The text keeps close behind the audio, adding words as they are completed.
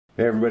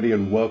Hey everybody,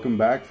 and welcome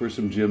back for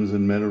some gems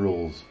and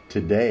minerals.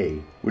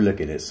 Today we're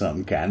looking at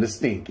something kind of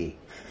stinky.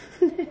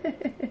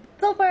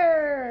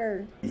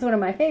 Sulphur! It's one of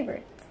my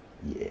favorites.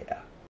 Yeah.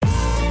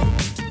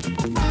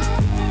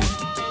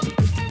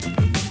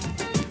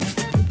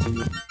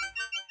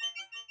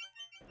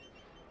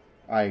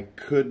 I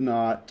could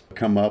not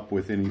come up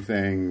with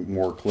anything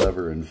more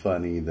clever and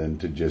funny than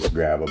to just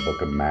grab a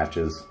book of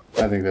matches.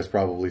 I think that's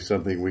probably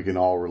something we can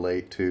all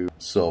relate to.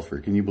 Sulphur,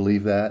 can you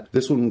believe that?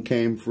 This one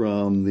came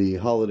from the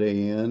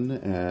Holiday Inn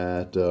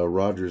at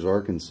Rogers,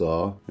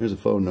 Arkansas. There's a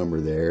phone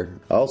number there.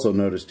 I also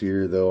noticed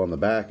here, though, on the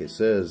back it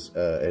says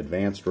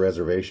advanced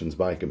reservations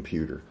by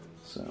computer.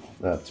 So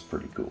that's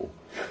pretty cool.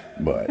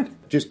 But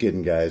just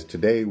kidding, guys.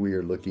 Today we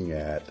are looking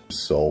at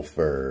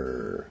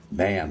sulphur.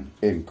 Man,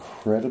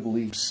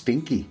 incredibly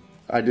stinky.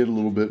 I did a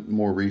little bit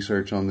more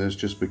research on this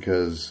just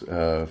because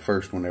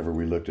first whenever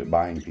we looked at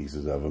buying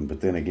pieces of them,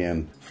 but then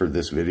again for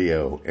this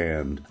video,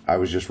 and I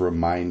was just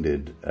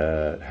reminded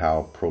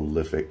how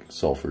prolific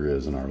sulphur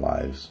is in our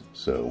lives.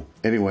 So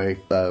anyway,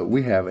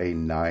 we have a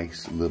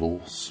nice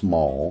little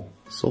small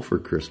sulphur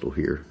crystal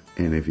here.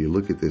 And if you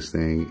look at this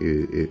thing,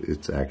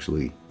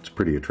 it's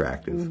pretty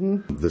attractive.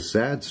 Mm-hmm. The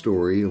sad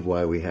story of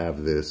why we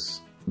have this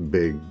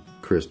big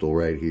crystal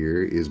right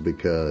here is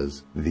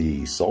because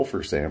the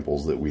sulphur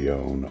samples that we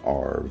own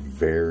are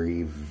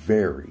very,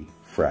 very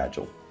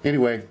fragile.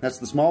 Anyway, that's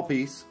the small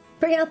piece.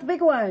 Bring out the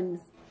big ones.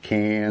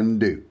 Can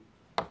do.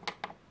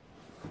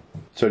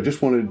 So I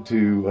just wanted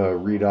to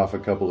read off a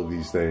couple of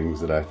these things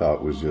that I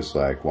thought was just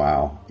like,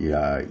 wow,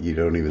 yeah, you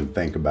don't even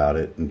think about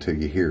it until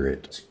you hear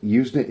it. It's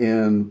used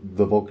in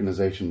the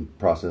vulcanization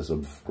process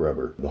of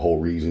rubber. The whole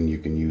reason you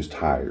can use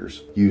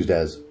tires. Used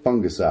as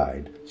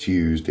fungicide. It's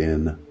used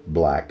in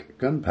black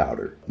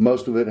gunpowder.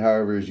 Most of it,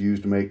 however, is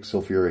used to make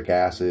sulfuric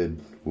acid,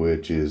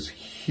 which is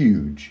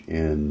huge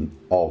in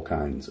all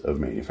kinds of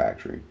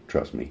manufacturing.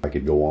 Trust me, I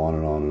could go on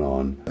and on and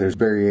on. There's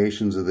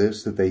variations of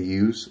this that they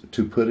use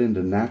to put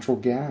into natural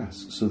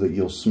gas so that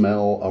you'll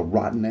smell a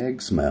rotten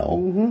egg smell.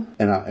 Mm-hmm.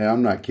 And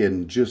I'm not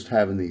kidding, just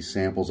having these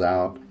samples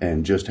out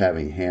and just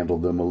having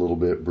handled them a little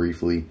bit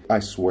briefly, I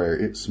swear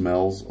it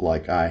smells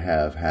like I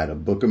have had a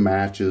book of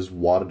matches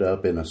wadded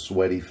up in a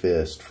sweaty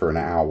fist for an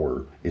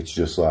hour. It's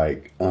just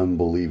like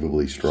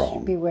unbelievably strong.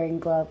 Should be wearing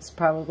gloves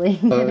probably.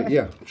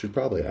 Yeah, should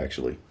probably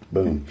actually.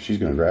 Boom, she's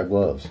gonna grab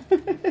gloves.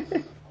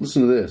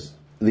 Listen to this.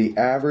 The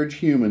average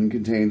human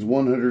contains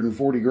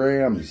 140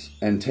 grams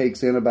and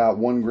takes in about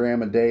 1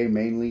 gram a day,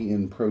 mainly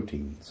in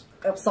proteins.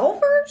 Of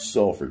sulphur?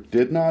 Sulphur.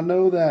 Did not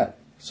know that.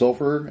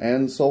 Sulphur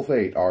and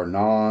sulfate are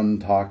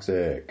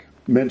non-toxic.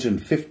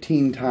 Mentioned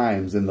 15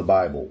 times in the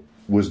Bible.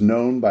 Was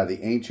known by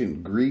the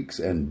ancient Greeks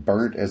and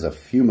burnt as a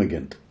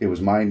fumigant. It was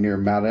mined near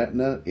Mount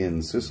Etna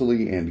in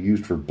Sicily and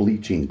used for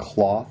bleaching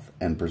cloth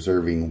and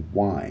preserving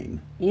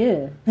wine.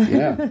 Yeah.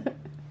 Yeah.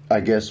 I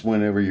guess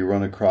whenever you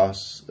run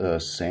across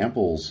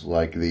samples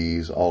like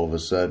these, all of a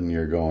sudden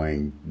you're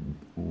going,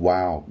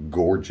 wow,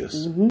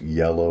 gorgeous. Mm-hmm.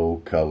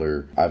 Yellow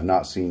color. I've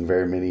not seen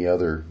very many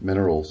other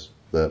minerals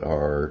that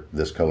are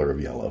this color of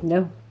yellow.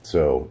 No.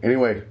 So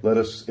anyway, let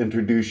us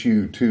introduce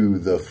you to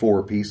the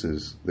 4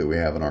 pieces that we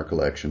have in our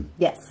collection.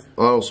 Yes.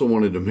 I also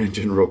wanted to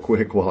mention real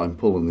quick while I'm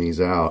pulling these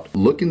out,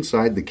 look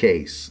inside the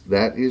case.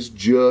 That is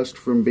just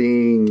from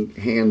being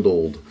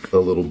handled a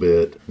little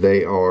bit.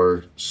 They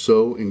are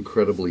so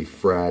incredibly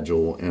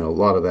fragile, and a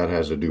lot of that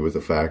has to do with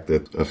the fact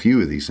that a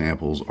few of these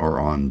samples are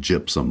on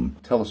gypsum.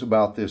 Tell us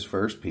about this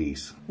first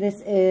piece.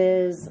 This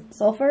is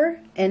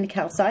sulphur and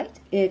calcite.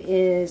 It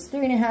is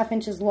 3.5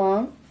 inches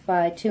long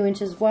by 2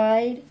 inches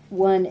wide,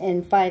 1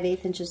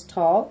 5/8 inches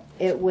tall.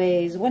 It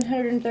weighs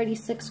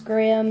 136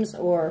 grams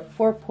or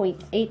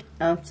 4.8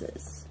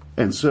 ounces.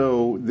 And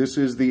so this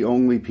is the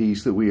only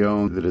piece that we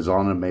own that is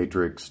on a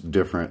matrix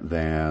different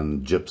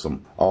than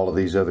gypsum. All of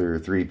these other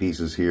 3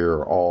 pieces here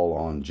are all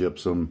on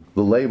gypsum.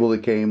 The label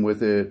that came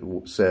with it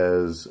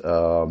says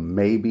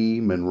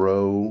maybe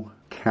Monroe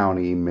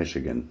County,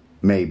 Michigan.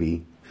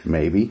 Maybe.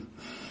 I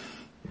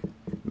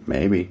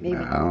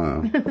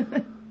don't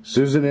know.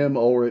 Susan M.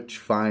 Ulrich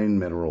Fine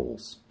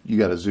Minerals. You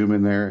got to zoom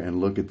in there and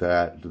look at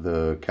that.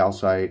 The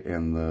calcite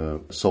and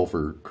the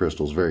sulfur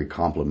crystals very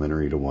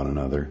complementary to one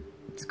another.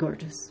 It's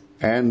gorgeous.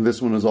 And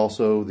this one is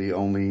also the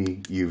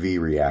only UV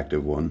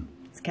reactive one.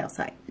 It's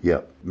calcite.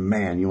 Yep.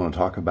 Man, you want to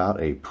talk about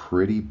a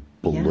pretty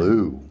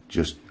blue. Yeah.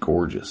 Just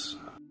gorgeous.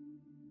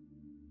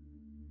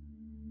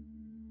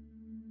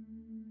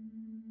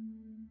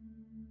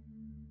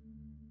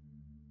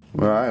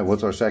 All right,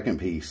 what's our second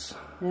piece?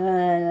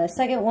 The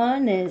second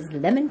one is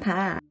lemon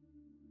pie.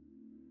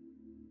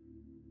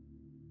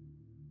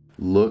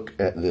 Look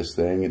at this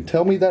thing and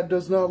tell me that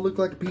does not look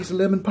like a piece of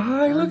lemon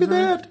pie. Look at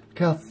that. Look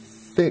how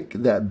thick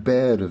that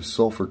bed of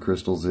sulfur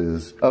crystals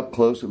is. Up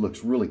close, it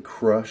looks really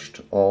crushed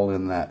all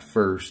in that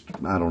first,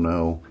 I don't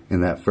know,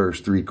 in that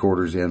first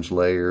 3/4 inch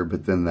layer.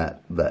 But then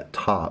that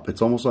top,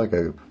 it's almost like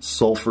a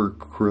sulfur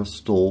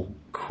crystal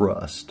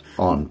crust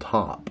on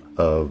top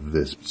of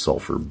this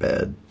sulfur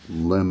bed.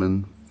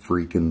 Lemon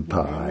freaking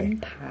pie. Lemon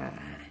pie.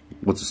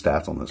 What's the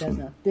stats on this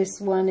one?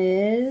 This one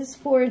is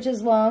 4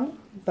 inches long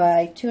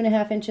by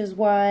 2.5 inches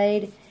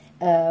wide,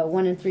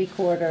 1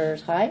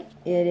 3/4 high.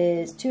 It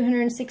is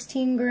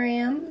 216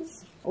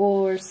 grams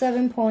or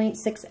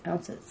 7.6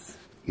 ounces.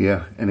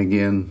 Yeah, and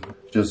again,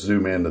 just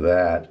zoom into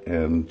that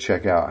and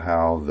check out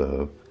how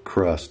the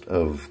crust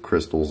of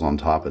crystals on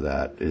top of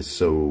that is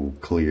so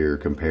clear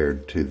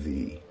compared to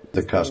the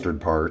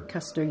custard part.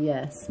 Custard,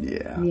 yes.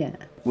 Yeah. Yeah.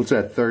 What's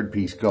that third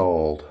piece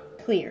called?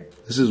 Clear.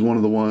 This is one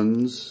of the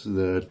ones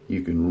that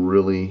you can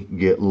really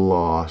get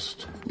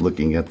lost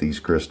looking at these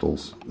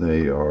crystals.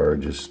 They are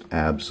just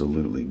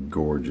absolutely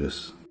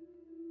gorgeous.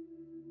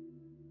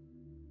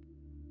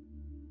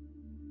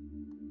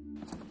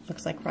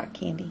 Looks like rock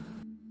candy.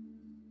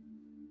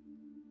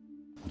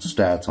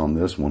 Stats on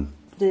this one.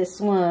 This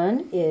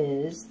one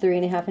is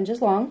 3.5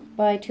 inches long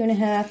by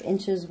 2.5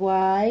 inches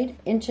wide,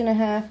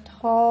 1.5 inches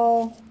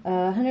tall,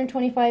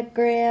 125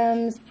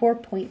 grams,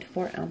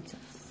 4.4 ounces.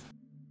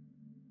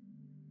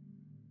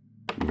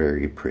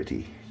 Very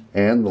pretty.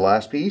 And the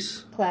last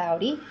piece?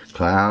 Cloudy.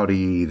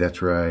 Cloudy,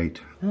 that's right.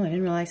 Oh, I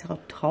didn't realize how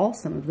tall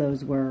some of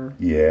those were.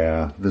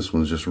 Yeah, this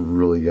one's just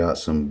really got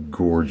some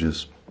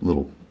gorgeous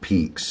little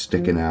peaks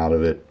sticking out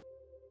of it.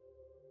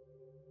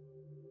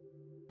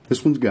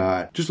 This one's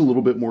got just a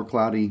little bit more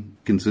cloudy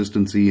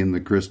consistency in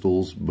the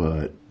crystals,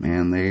 but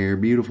man, they're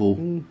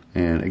beautiful.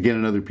 And again,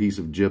 another piece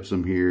of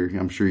gypsum here.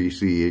 I'm sure you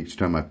see each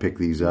time I pick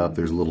these up,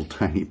 there's little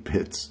tiny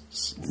bits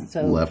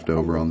left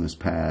over on this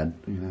pad.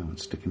 You know,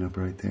 it's sticking up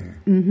right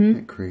there. Isn't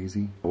that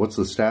crazy? What's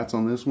the stats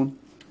on this one?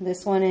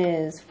 This one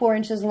is 4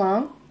 inches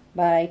long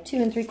by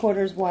 2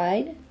 3/4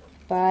 wide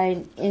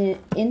by 1.5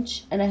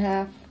 inches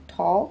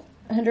tall,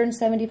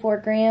 174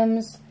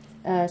 grams,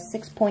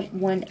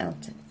 6.1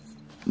 ounces.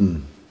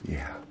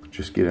 Yeah,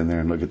 just get in there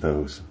and look at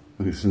those.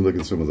 Look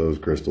at some of those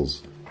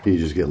crystals. You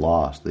just get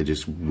lost. They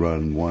just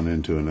run one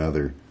into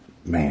another.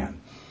 Man.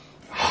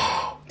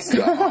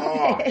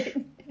 Stop.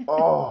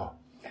 Oh.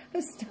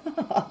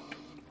 Stop.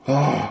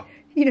 Oh.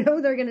 You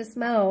know they're going to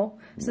smell,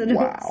 so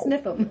don't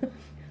sniff them.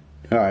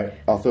 All right,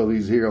 I'll throw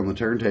these here on the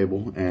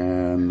turntable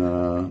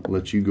and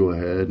let you go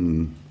ahead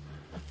and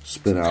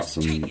spit out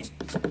some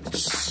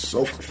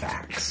sulfur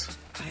facts.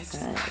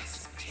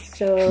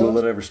 So, will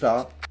it ever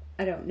stop?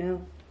 I don't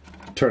know.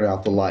 Turn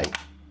out the light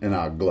and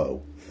I'll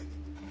glow.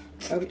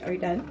 Are you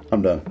done?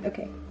 I'm done.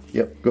 Okay.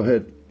 Yep, go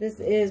ahead.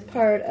 This is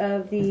part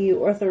of the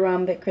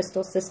orthorhombic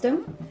crystal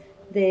system.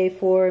 They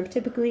form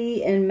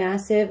typically in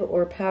massive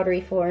or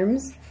powdery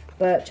forms,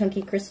 but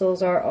chunky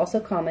crystals are also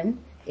common.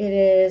 It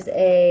is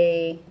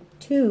a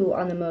 2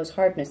 on the Mohs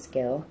hardness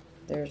scale.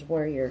 There's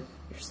where your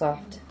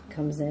soft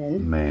comes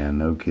in. Man,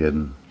 no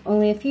kidding.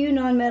 Only a few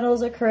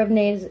nonmetals occur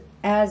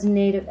as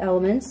native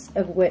elements,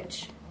 of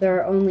which there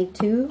are only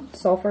 2,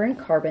 sulfur and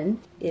carbon.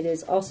 It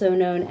is also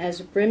known as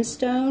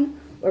brimstone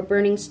or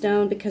burning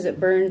stone because it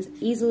burns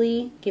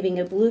easily, giving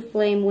a blue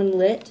flame when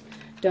lit.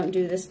 Don't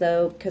do this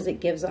though because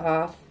it gives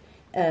off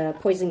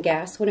poison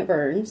gas when it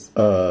burns.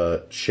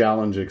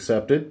 Challenge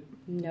accepted.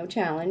 No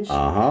challenge.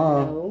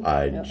 No,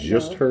 I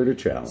just heard a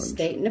challenge.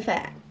 Stating a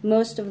fact.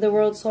 Most of the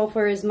world's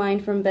sulfur is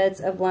mined from beds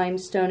of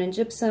limestone and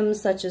gypsum,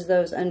 such as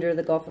those under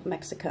the Gulf of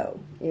Mexico.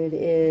 It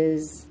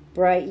is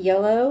bright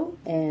yellow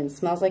and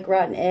smells like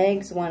rotten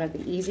eggs, one of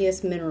the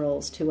easiest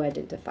minerals to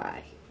identify.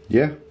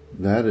 Yeah,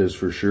 that is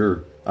for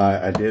sure.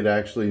 I did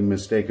actually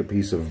mistake a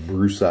piece of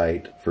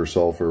brucite for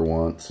sulfur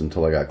once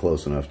until I got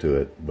close enough to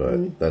it,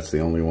 but that's the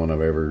only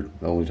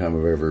time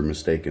I've ever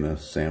mistaken a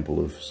sample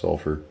of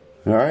sulfur.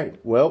 All right,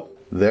 well,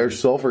 there's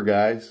sulfur,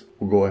 guys.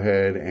 We'll go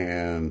ahead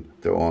and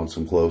throw on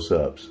some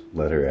close-ups.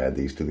 Let her add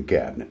these to the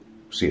cabinet.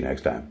 See you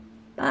next time.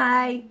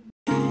 Bye.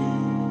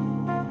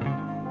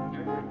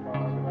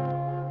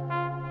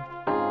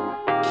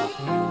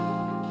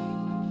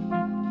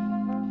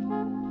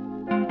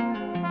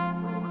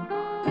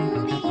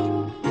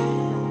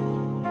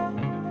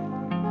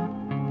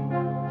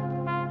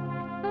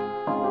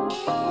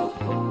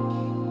 Oh.